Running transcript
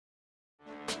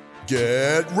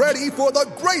Get ready for the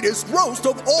greatest roast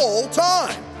of all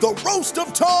time, the Roast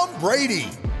of Tom Brady,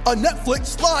 a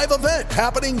Netflix live event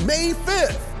happening May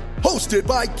 5th. Hosted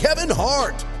by Kevin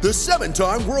Hart, the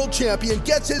 7-time world champion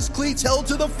gets his cleats held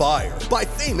to the fire by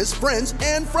famous friends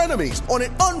and frenemies on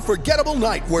an unforgettable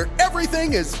night where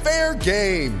everything is fair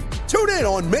game. Tune in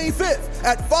on May 5th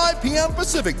at 5 p.m.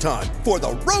 Pacific time for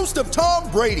the Roast of Tom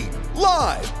Brady,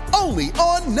 live only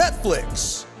on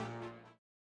Netflix.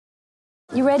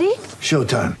 You ready?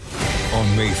 Showtime.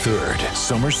 On May 3rd,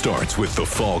 summer starts with The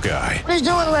Fall Guy. Let's do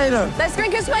it later. Let's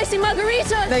drink a spicy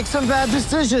margarita. Make some bad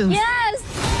decisions. Yes!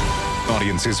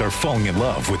 Audiences are falling in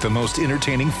love with the most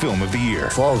entertaining film of the year.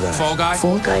 Fall Guy. Fall Guy?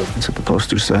 Fall guy. That's what the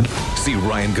poster said. See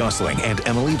Ryan Gosling and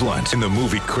Emily Blunt in the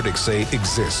movie critics say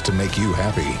exists to make you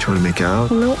happy. Trying to make it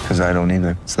out? Nope. Because I don't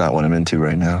either. It's not what I'm into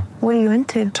right now. What are you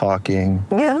into? Talking.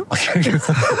 Yeah.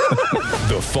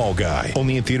 The Fall Guy.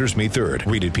 Only in theaters May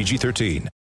 3rd. Rated PG-13.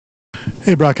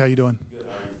 Hey, Brock, how you doing? Good.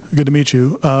 How are you? Good to meet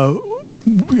you.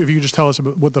 If you could just tell us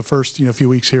about what the first few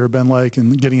weeks here have been like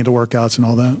and getting into workouts and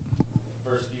all that.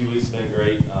 First few weeks have been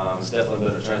great. It's definitely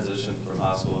been a transition from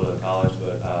high school to college,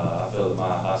 but I feel that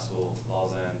my high school,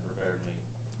 Lausanne, prepared me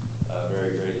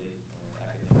very greatly,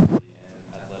 academically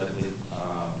and athletically.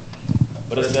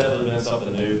 But it's definitely been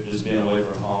something new, just being away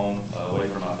from home, away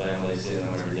from my family, seeing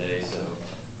them every day. So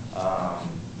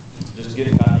just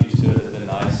getting kind of used to it has been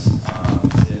nice.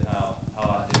 Seeing how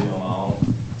I do on my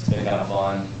own, it's been kind of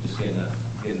fun. Just getting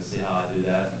to see how I do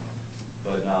that.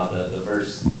 But no, the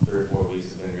first 3 or 4 weeks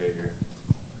has been great here.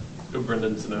 Go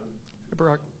Brendan Snow.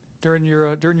 Brock, during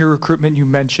your recruitment, you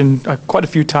mentioned quite a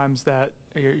few times that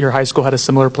your high school had a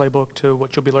similar playbook to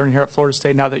what you'll be learning here at Florida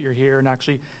State. Now that you're here and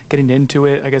actually getting into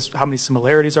it, I guess how many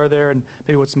similarities are there, and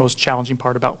maybe what's the most challenging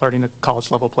part about learning a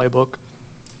college level playbook?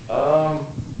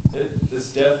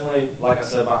 It's definitely, like I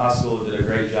said, my high school did a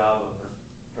great job of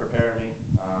preparing me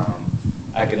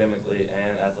academically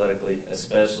and athletically,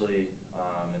 especially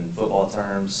in football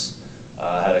terms.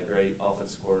 Had a great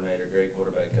offensive coordinator, great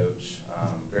quarterback coach,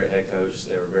 great head coach.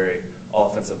 They were very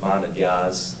offensive-minded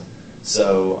guys.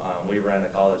 So we ran a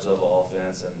college-level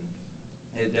offense, and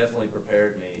it definitely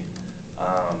prepared me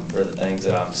for the things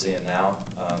that I'm seeing now.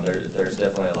 There's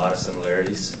definitely a lot of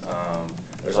similarities.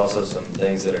 There's also some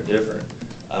things that are different.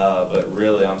 But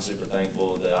really, I'm super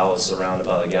thankful that I was surrounded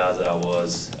by the guys that I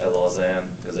was at Lausanne,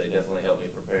 because they definitely helped me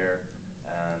prepare.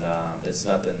 And it's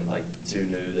nothing like too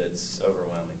new that's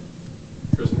overwhelming.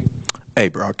 Hey,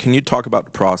 Brock, can you talk about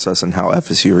the process and how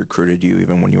FSU recruited you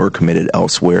even when you were committed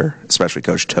elsewhere, especially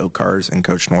Coach Tokars and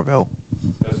Coach Norvell?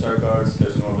 Coach Tokars,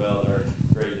 Coach Norvell, they're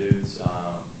great dudes.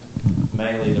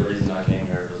 Mainly the reason I came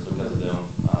here was because of them.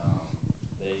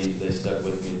 They stuck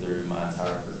with me through my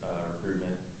entire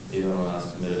recruitment. Even when I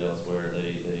was committed elsewhere,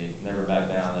 they never backed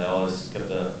down. They always kept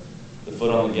the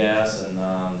foot on the gas, and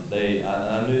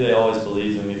I knew they always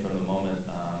believed in me from the moment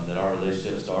that our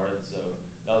relationship started. So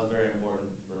that was very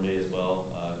important for me as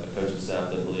well. A coaching staff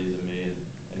that believes in me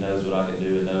and knows what I can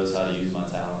do and knows how to use my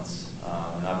talents,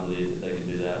 and I believe that they can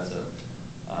do that. So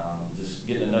just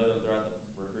getting to know them throughout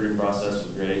the recruiting process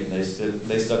was great, and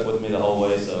they stuck with me the whole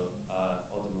way. So I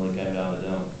ultimately came down to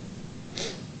them.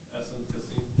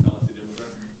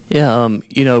 Yeah,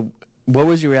 what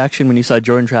was your reaction when you saw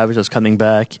Jordan Travers was coming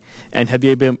back? And have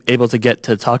you been able to get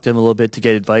to talk to him a little bit to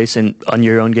get advice on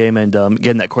your own game and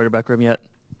get in that quarterback room yet?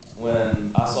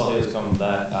 When I saw he was coming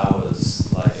back, I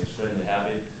was extremely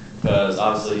happy, because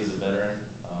obviously he's a veteran.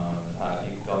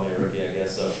 You can call me a rookie, I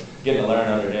guess. So getting to learn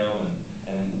under him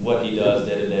and what he does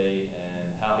day to day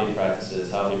and how he practices,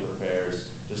 how he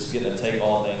prepares, just getting to take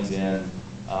all things in,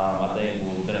 I think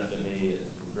will benefit me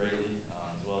greatly,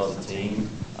 as well as the team.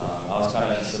 I was kind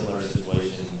of in a similar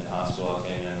situation in high school. I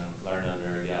came in and learned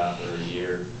under a guy for a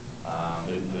year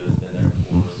who has been there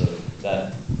before, so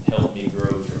that helped me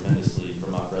grow tremendously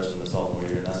from my freshman to sophomore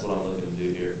year, and that's what I'm looking to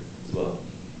do here as well.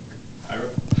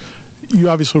 You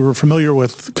obviously were familiar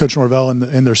with Coach Norvell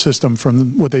and their system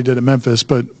from what they did at Memphis,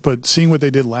 but seeing what they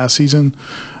did last season,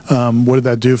 what did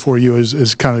that do for you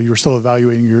as kind of you were still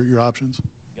evaluating your options?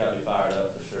 Got me fired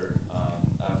up for sure.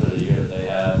 After the year that they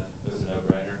had, it was a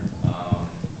no-brainer.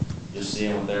 Just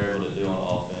seeing what they're able to do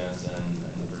on offense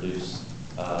and produce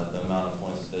the amount of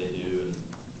points that they do and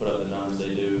put up the numbers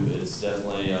they do, it's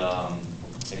definitely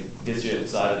it gets you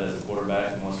excited as a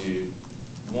quarterback, and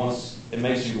once it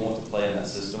makes you want to play in that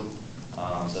system.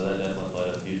 So that definitely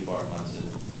played a huge part in my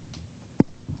decision.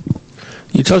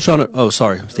 You touched on it. Oh,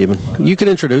 sorry, Stephen. You can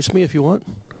introduce me if you want.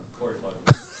 Corey Clark.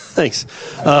 Thanks.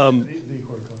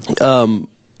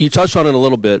 You touched on it a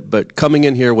little bit, but coming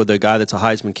in here with a guy that's a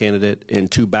Heisman candidate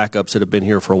and 2 backups that have been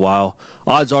here for a while,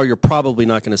 odds are you're probably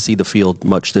not going to see the field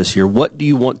much this year. What do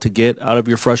you want to get out of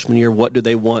your freshman year? What do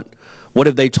they want? What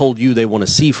have they told you they want to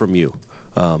see from you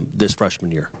this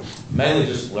freshman year? Mainly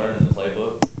just learning the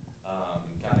playbook,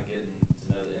 and kind of getting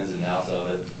to know the ins and outs of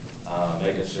it,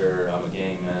 making sure I'm a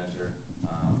game manager.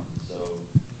 So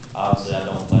obviously I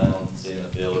don't plan on seeing the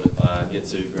field if I get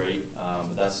too great,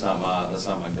 but that's not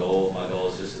my goal. My goal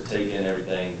is just to take in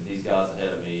everything that these guys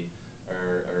ahead of me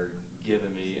are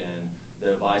giving me, and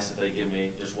the advice that they give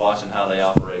me, just watching how they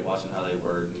operate, watching how they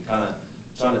work, and kind of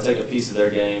trying to take a piece of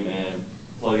their game and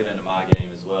plug it into my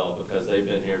game as well, because they've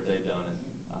been here, they've done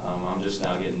it. I'm just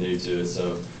now getting new to it,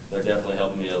 so they're definitely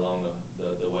helping me along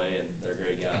the way, and they're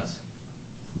great guys.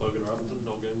 Logan Robinson,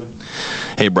 no Goodman.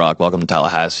 Hey, Brock, welcome to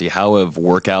Tallahassee. How have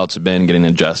workouts been getting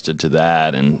adjusted to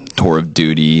that, and tour of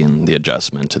duty and the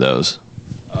adjustment to those?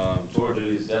 Tour of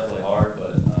duty is definitely hard,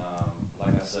 but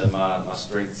like I said, my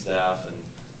strength staff and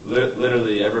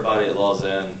literally everybody at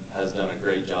Lausanne has done a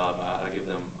great job. I give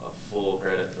them a full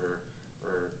credit for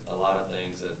a lot of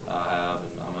things that I have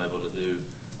and I'm able to do.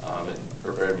 It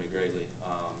prepared me greatly.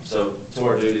 So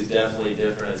tour of duty is definitely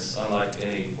different. It's unlike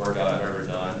any workout I've ever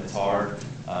done. It's hard,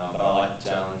 but I like the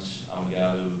challenge. I'm a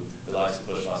guy who likes to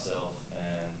push myself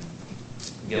and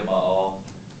give my all.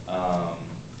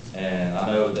 And I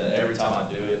know that every time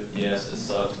I do it, yes, it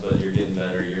sucks, but you're getting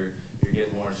better. You're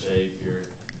getting more in shape.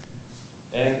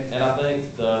 And I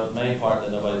think the main part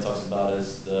that nobody talks about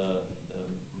is the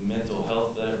mental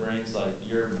health that it brings. Like,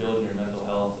 you're building your mental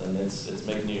health, and it's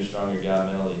making you a stronger guy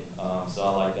mentally. So I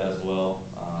like that as well.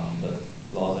 But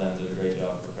Lausanne did a great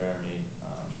job preparing me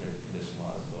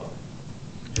condition-wise as well.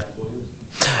 Jack Williams.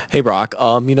 Hey, Brock.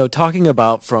 Talking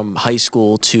about from high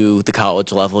school to the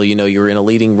college level, you're in a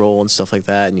leading role and stuff like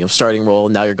that, and, starting role.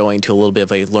 Now you're going to a little bit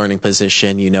of a learning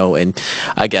position, and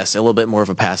I guess a little bit more of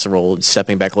a passing role,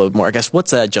 stepping back a little bit more. I guess,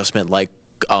 what's that adjustment like,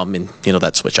 in,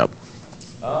 that switch up?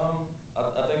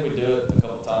 I think we do it a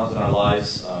couple times in our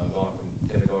lives, going from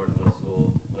kindergarten to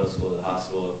middle school to high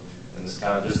school, and it's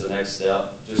kind of just the next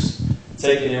step. Just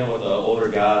taking in what the older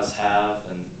guys have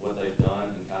and what they've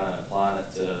done and kind of applying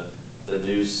it to the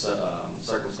new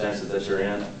circumstances that you're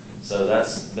in. So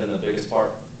that's been the biggest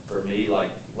part for me,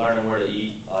 like learning where to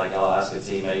eat. Like, I'll ask a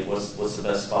teammate, what's the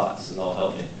best spots, and they'll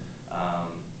help me.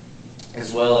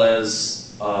 As well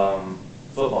as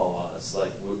football-wise,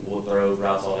 like we'll throw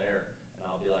routes on air, and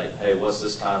I'll be like, hey, what's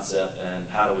this concept, and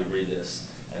how do we read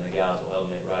this? And the guys will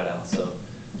help me write out. So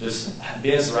just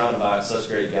being surrounded by such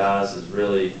great guys is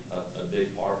really a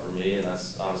big part for me, and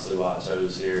that's honestly why I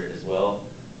chose here as well.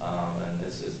 And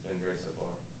it's been great so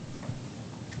far.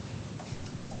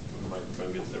 When the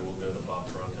microphone gets there, we'll go to Bob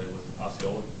Ferrante with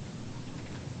Osceola.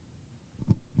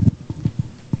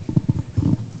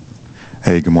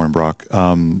 Hey, good morning, Brock.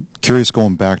 Curious,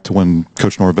 going back to when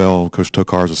Coach Norvell, Coach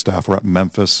Tokars, the staff were at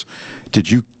Memphis, did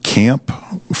you camp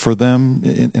for them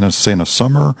in a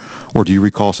summer, or do you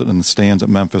recall sitting in the stands at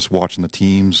Memphis watching the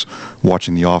teams,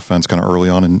 watching the offense kind of early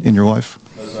on in your life?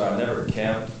 No, sir, I never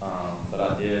camped, but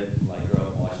I did grow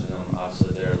up watching them.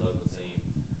 Obviously, they're a local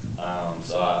team,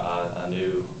 so I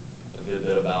knew a good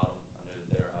bit about them. I knew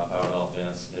that they were high-powered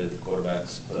offense, knew that the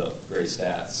quarterbacks put up great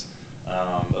stats.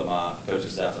 But my coaching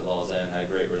staff at Lausanne had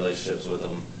great relationships with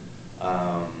them,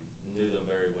 knew them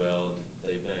very well.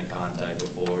 They've been in contact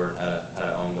before, had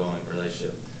an ongoing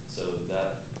relationship. So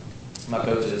that my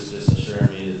coaches just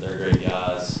assuring me that they're great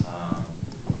guys,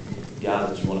 guys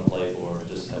that you want to play for.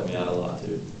 Just helped me out a lot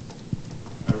too.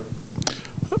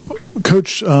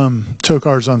 Coach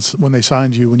Tokars, when they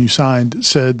signed you, when you signed,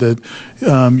 said that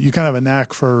you kind of have a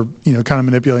knack for kind of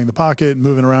manipulating the pocket and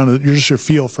moving around. You're just your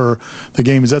feel for the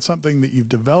game. Is that something that you've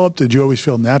developed? Did you always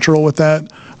feel natural with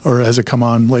that, or has it come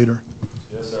on later?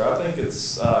 Yes, sir. I think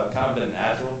it's kind of been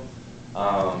natural.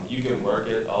 You can work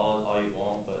it all you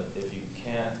want, but if you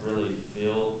can't really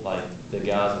feel like the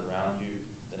guys around you,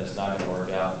 then it's not going to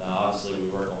work out. Now, obviously, we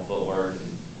work on footwork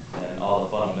and all the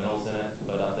fundamentals in it,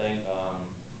 but I think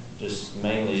just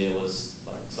mainly it was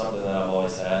like something that I've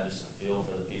always had, just a feel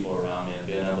for the people around me and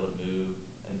being able to move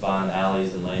and find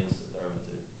alleys and lanes to throw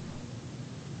into.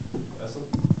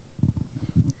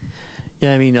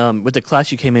 Yeah, I mean, with the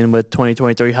class you came in with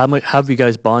 2023, how have you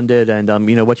guys bonded, and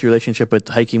what's your relationship with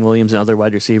Hakeem Williams and other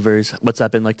wide receivers? What's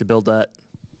that been like to build that?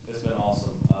 It's been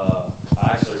awesome. I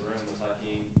actually roomed with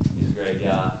Hakeem. He's a great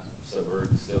guy, so we're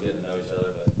still getting to know each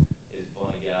other, but he's a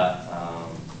funny guy.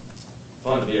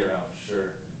 Fun to be around for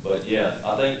sure. But yeah,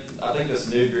 I think this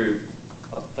new group,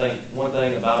 I think one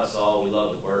thing about us all, we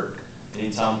love to work.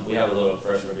 Anytime we have a little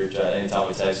freshman group chat, anytime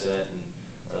we text it and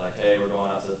They're like, hey, we're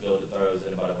going out to the field to throw. Does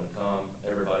anybody want to come?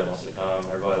 Everybody wants to come.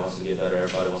 Everybody wants to get better.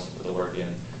 Everybody wants to put the work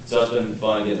in. So it's been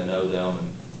fun getting to know them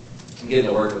and getting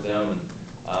to work with them.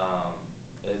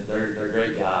 And they're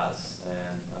great guys,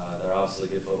 and they're obviously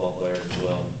good football players as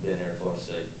well, being here at Florida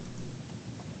State.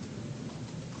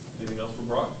 Anything else for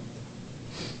Brock?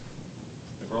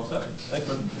 I think we're all set. Thanks,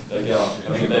 man. Thank y'all.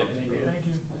 Have a good day. Thank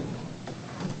you.